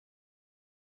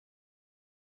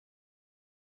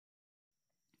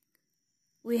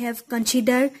We have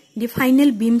considered the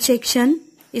final beam section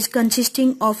is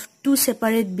consisting of two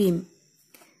separate beam.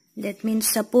 That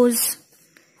means suppose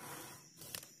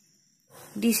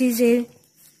this is a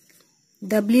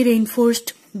doubly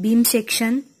reinforced beam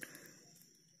section.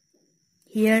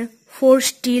 Here 4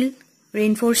 steel,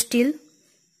 reinforced steel.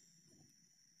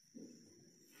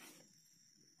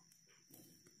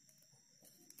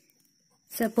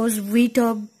 Suppose width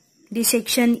of the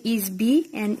section is B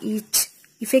and its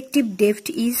effective depth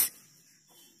is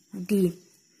D.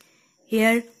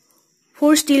 Here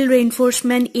 4 steel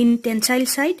reinforcement in tensile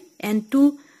side and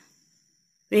 2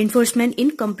 reinforcement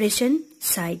in compression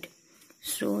side.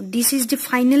 So this is the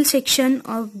final section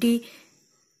of the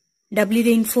doubly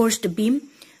reinforced beam.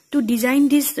 To design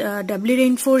this doubly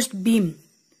reinforced beam,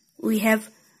 we have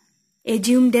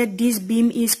assumed that this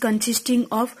beam is consisting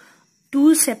of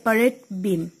two separate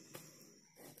beam.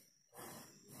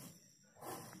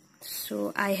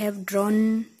 So I have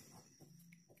drawn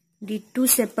the two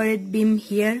separate beam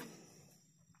here.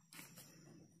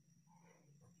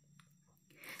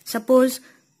 Suppose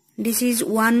this is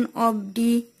one of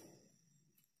the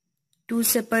two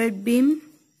separate beam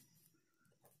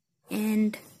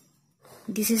and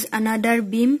this is another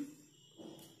beam.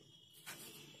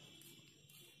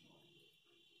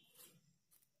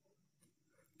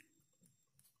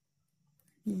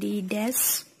 D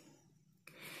dash.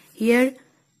 Here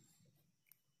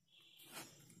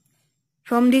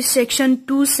from this section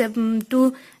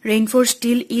two reinforced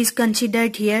steel is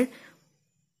considered here,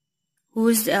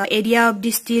 whose area of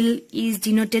the steel is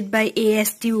denoted by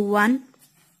AST1,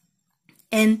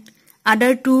 and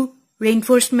other two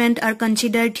reinforcement are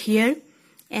considered here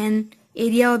and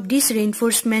area of this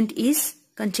reinforcement is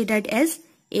considered as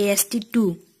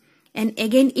AST2. And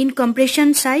again in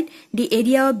compression side, the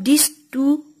area of these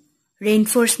two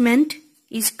reinforcement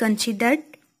is considered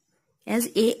as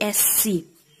ASC,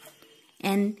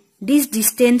 and this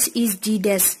distance is D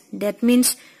dash. That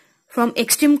means from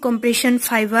extreme compression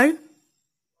fiber,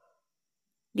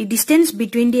 the distance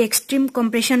between the extreme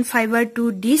compression fiber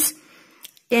to this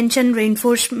tension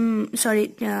reinforcement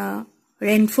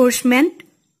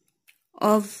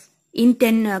of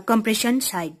compression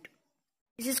side.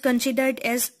 This is considered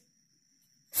as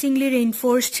singly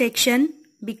reinforced section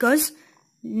because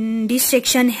this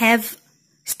section have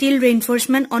steel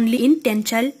reinforcement only in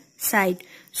tensile side.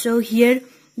 So here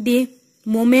the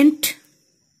moment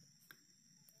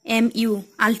mu,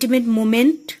 ultimate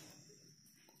moment,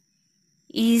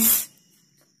 is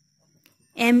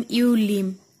mu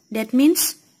lim. That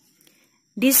means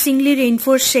this singly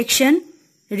reinforced section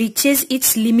reaches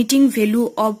its limiting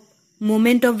value of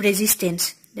moment of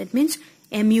resistance. That means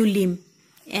mu lim,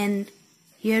 and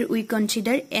here we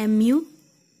consider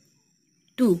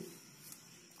mu2.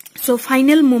 So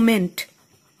final moment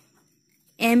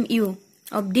mu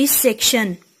of this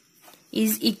section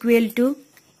is equal to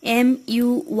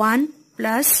mu1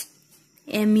 plus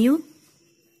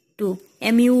mu2.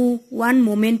 mu1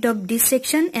 moment of this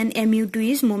section and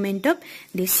mu2 is moment of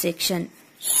this section.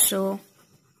 So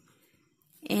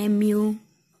mu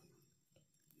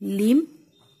lim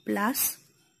plus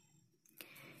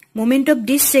moment of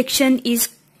this section is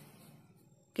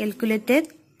calculated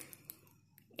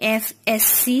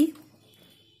FSC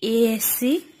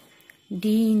ASC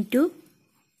D into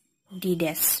D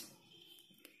dash.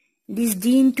 This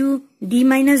D into D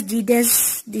minus D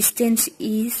dash distance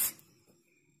is,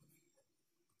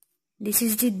 this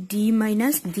is the D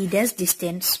minus D dash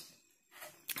distance.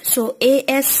 So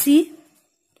ASC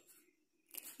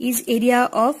is area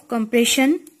of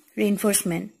compression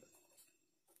reinforcement.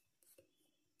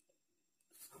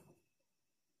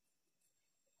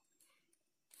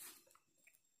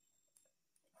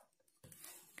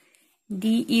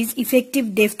 D is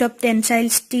effective depth of tensile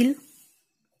steel.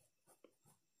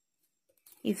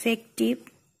 Effective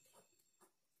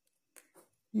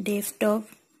depth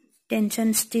of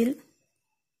tension steel.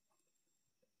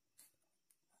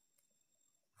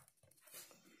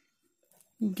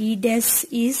 D dash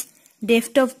is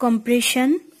depth of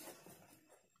compression.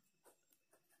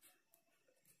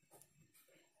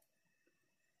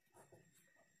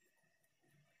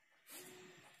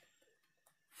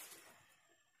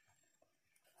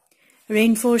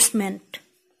 Reinforcement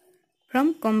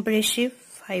from compressive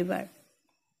fiber.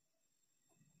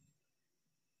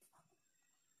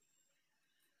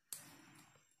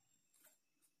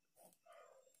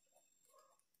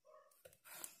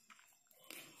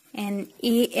 And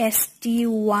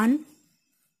AST1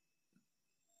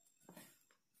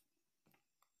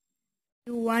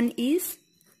 is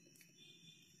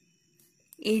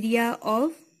area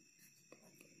of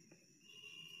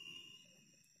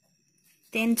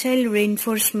tensile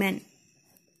reinforcement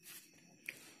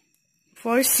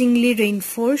for singly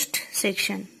reinforced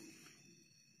section.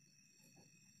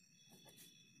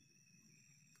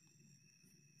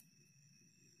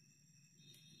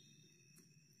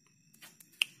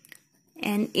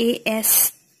 And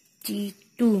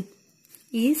AST2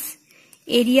 is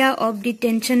area of the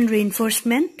tension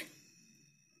reinforcement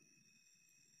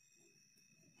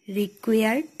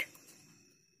required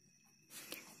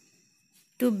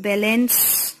to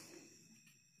balance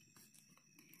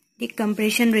the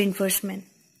compression reinforcement.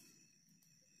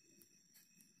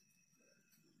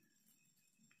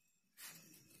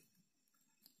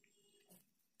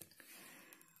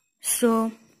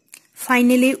 So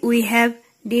finally we have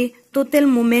the total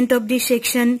moment of the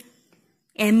section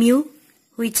MU,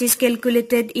 which is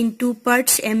calculated in two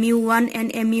parts, MU1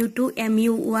 and MU2.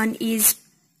 MU1 is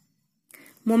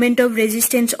moment of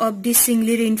resistance of this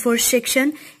singly reinforced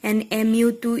section and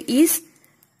MU2 is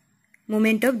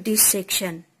moment of this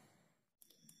section.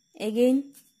 Again,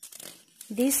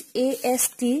 this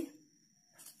AST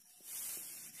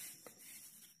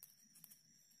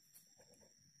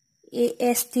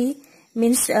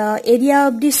means area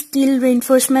of the steel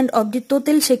reinforcement of the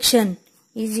total section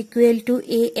is equal to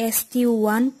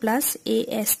AST1 plus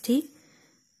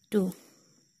AST2,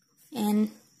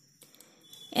 and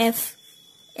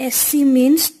FSC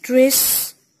means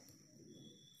stress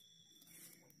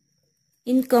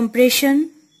in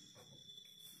compression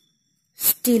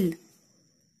steel.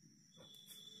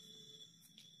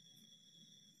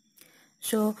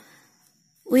 So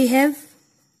we have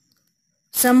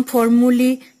some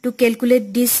formulae to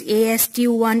calculate this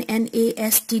AST1 and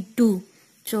AST2.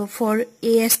 So for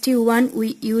AST1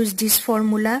 we use this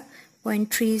formula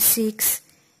 0.36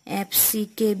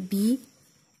 FCKB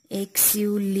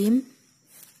XU lim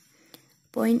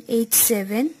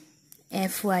 0.87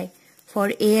 FY. For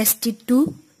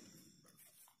AST2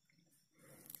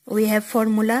 we have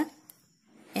formula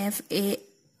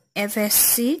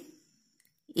FSC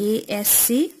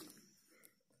ASC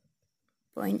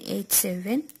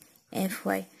 0.87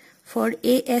 FY. For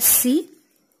ASC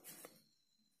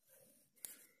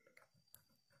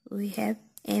we have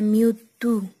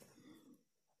MU2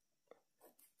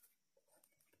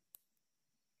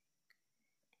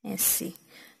 SC.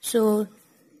 So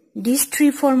these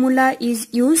three formula is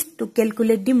used to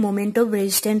calculate the moment of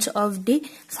resistance of the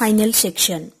final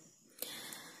section.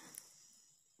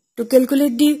 To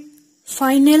calculate the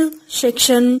final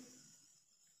section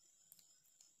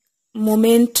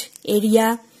moment,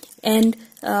 area, and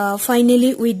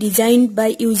finally we designed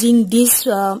by using this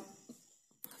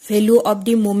value of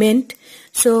the moment.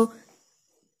 So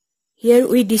here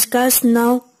we discuss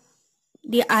now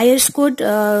the IS code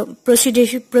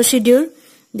procedure.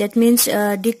 That means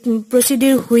the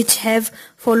procedure which have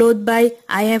followed by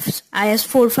IS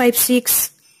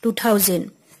 456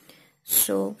 2000.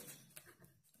 So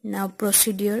now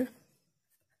procedure.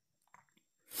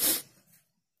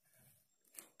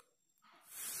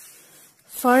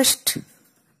 First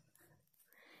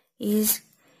is,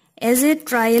 as a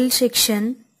trial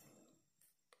section,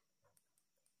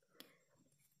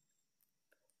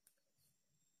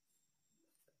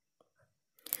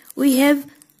 we have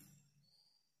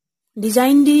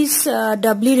designed this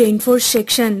doubly reinforced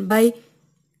section by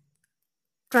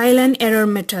trial and error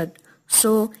method.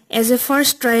 So as a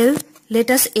first trial, let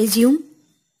us assume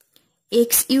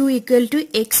XU equal to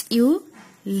XU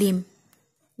lim.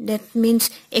 That means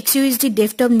XU is the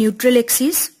depth of neutral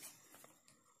axis,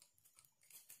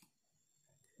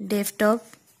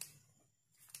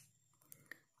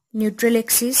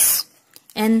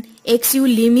 and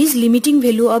XU lim is limiting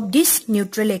value of this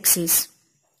neutral axis.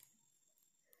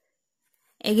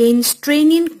 Again,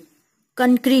 strain in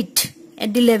concrete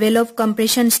at the level of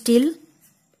compression steel.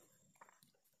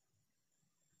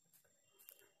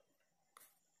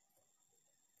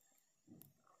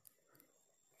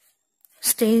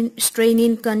 Strain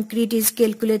in concrete is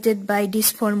calculated by this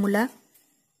formula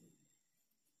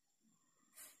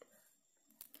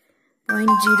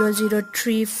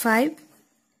 0.0035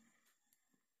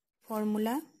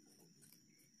 formula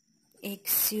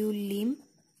XU lim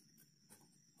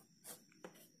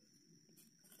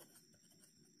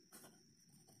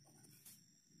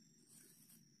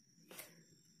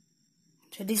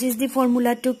So this is the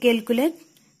formula to calculate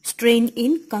strain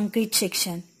in concrete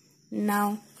section.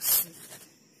 Now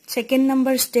second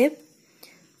number step,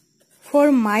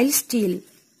 for mild steel,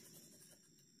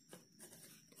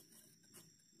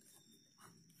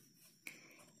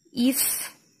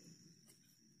 if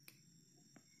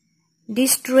the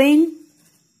strain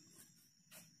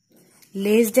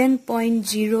less than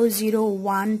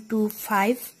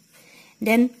 0.00125,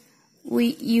 then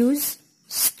we use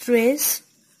stress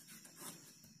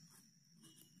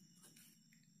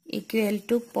equal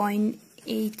to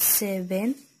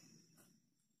 0.87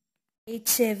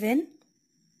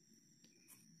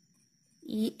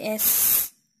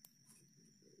 ES.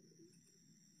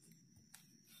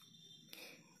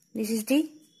 This is the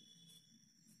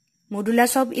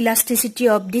modulus of elasticity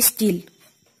of the steel.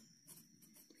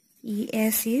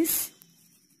 ES is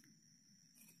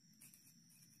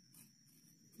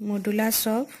modulus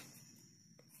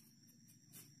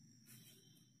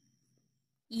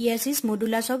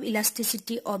of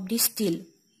elasticity of the steel.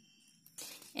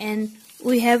 And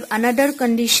we have another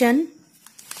condition.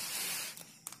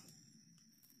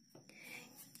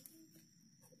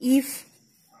 If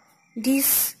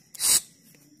this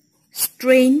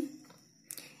strain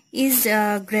is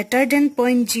greater than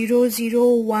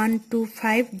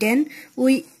 0.00125, then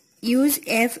we use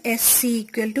FSC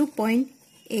equal to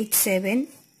 0.87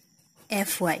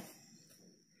 FY.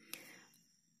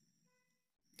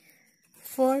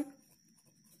 For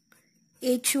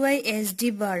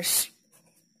HYSD bars,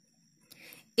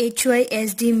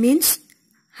 HYSD means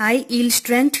high yield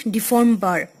strength deformed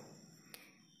bar.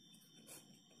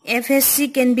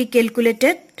 FSC can be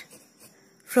calculated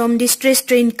from the stress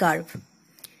strain curve.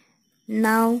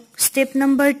 Now step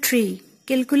number 3,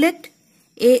 calculate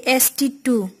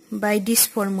AST2 by this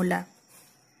formula.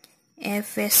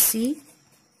 FSC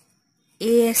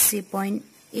ASC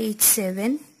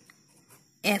 0.87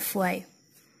 FY.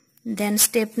 Then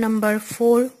step number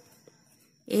 4,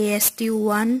 AST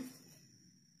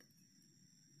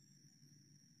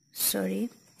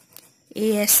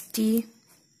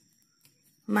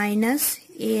minus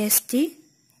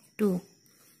AST2.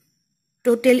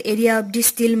 Total area of the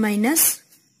steel minus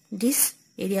this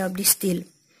area of the steel.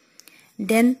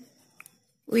 Then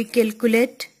we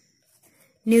calculate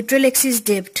neutral axis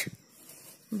depth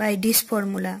by this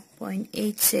formula,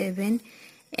 0.87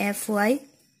 FY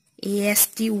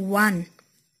AST1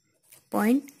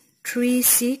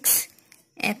 0.36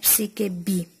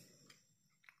 FCKB.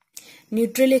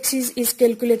 Neutral axis is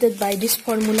calculated by this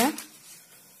formula.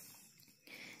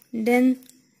 Then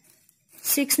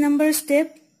 6 number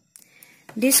step,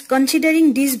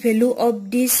 considering this value of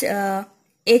this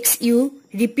XU,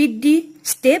 repeat the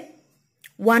step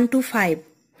 1 to 5.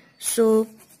 So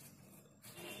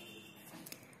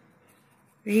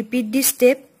repeat this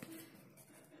step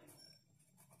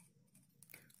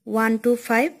 1 to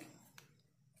 5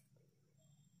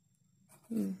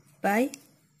 by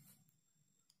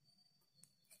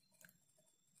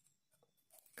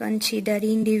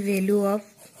considering the value of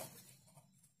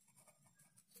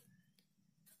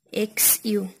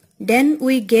XU. Then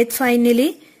we get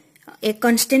finally a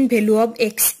constant value of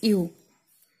XU.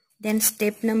 Then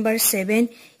step number 7,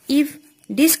 if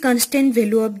this constant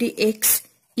value of the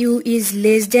XU is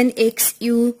less than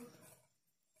XU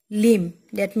lim,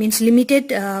 that means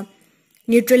limited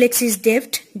neutral axis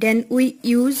depth, then we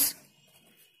use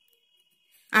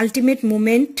ultimate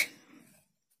moment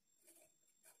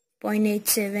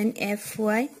 0.87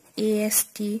 FY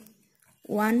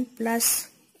AST1 plus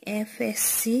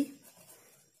FSC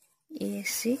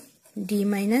ASC D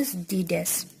minus D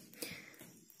dash.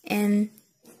 And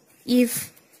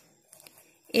if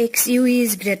XU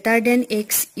is greater than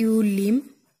XU lim,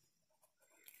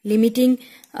 limiting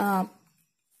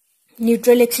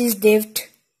neutral axis depth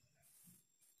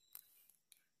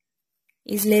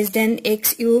is less than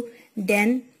XU,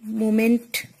 then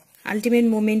ultimate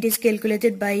moment is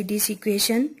calculated by this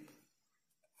equation.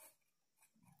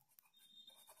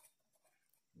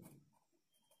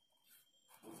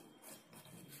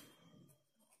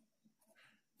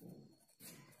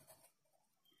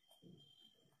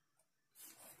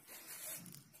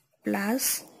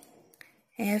 Plus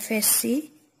FSC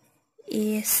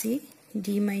ASC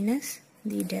D minus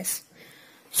D dash.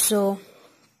 So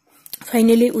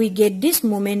finally we get this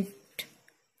moment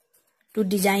to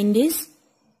design this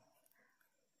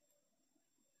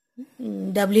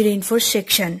doubly reinforced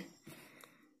section.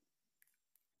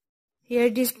 Here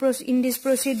in this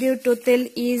procedure total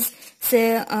is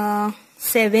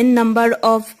 7 number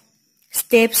of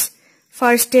steps.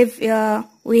 First step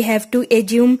we have to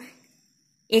assume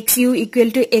XU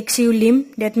equal to XU lim,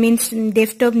 that means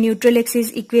depth of neutral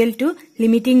axis equal to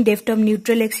limiting depth of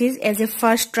neutral axis as a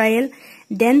first trial.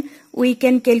 Then we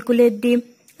can calculate the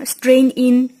strain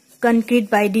in concrete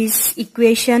by this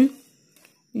equation.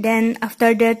 Then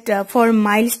after that for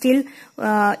mild steel,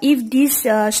 if this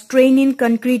strain in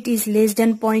concrete is less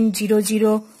than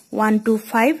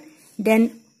 0.00125,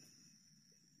 then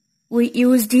we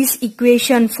use this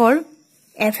equation for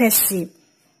FSC.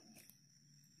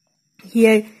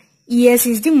 Here ES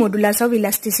is the modulus of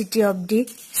elasticity of the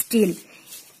steel.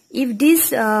 If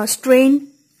this strain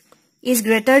is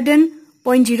greater than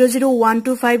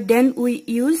 0.00125, then we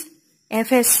use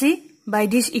FSC by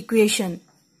this equation.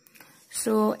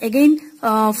 So again,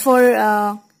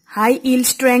 for high yield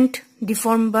strength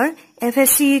deformed bar,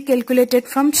 FSC is calculated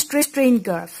from stress strain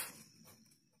curve.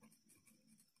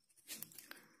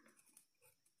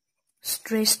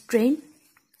 Stress strain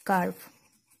curve.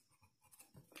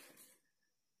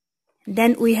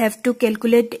 Then we have to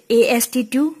calculate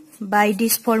AST2 by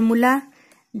this formula.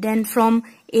 Then from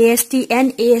AST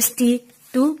and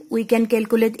AST2 we can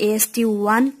calculate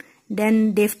AST1.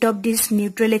 Then depth of this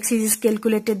neutral axis is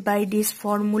calculated by this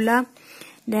formula.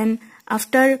 Then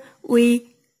after we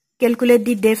calculate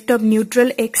the depth of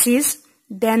neutral axis,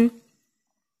 then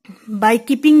by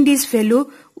keeping this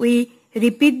value we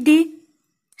repeat the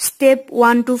step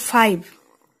 1 to 5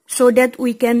 so that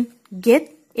we can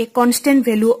get a constant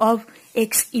value of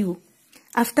XU.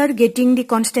 After getting the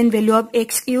constant value of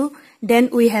XU, then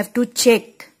we have to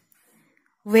check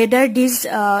whether this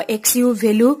XU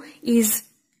value is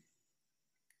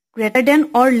greater than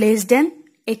or less than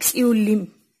XU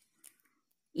limb.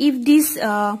 If this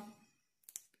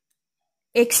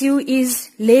XU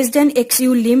is less than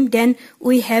XU limb, then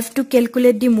we have to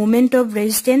calculate the moment of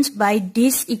resistance by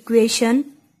this equation.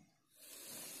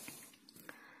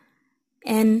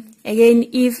 And again,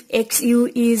 if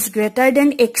XU is greater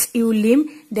than XU limb,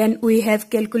 then we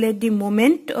have calculated the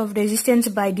moment of resistance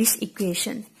by this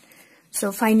equation.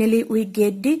 So finally we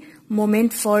get the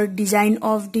moment for design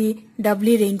of the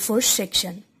doubly reinforced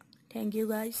section. Thank you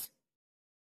guys.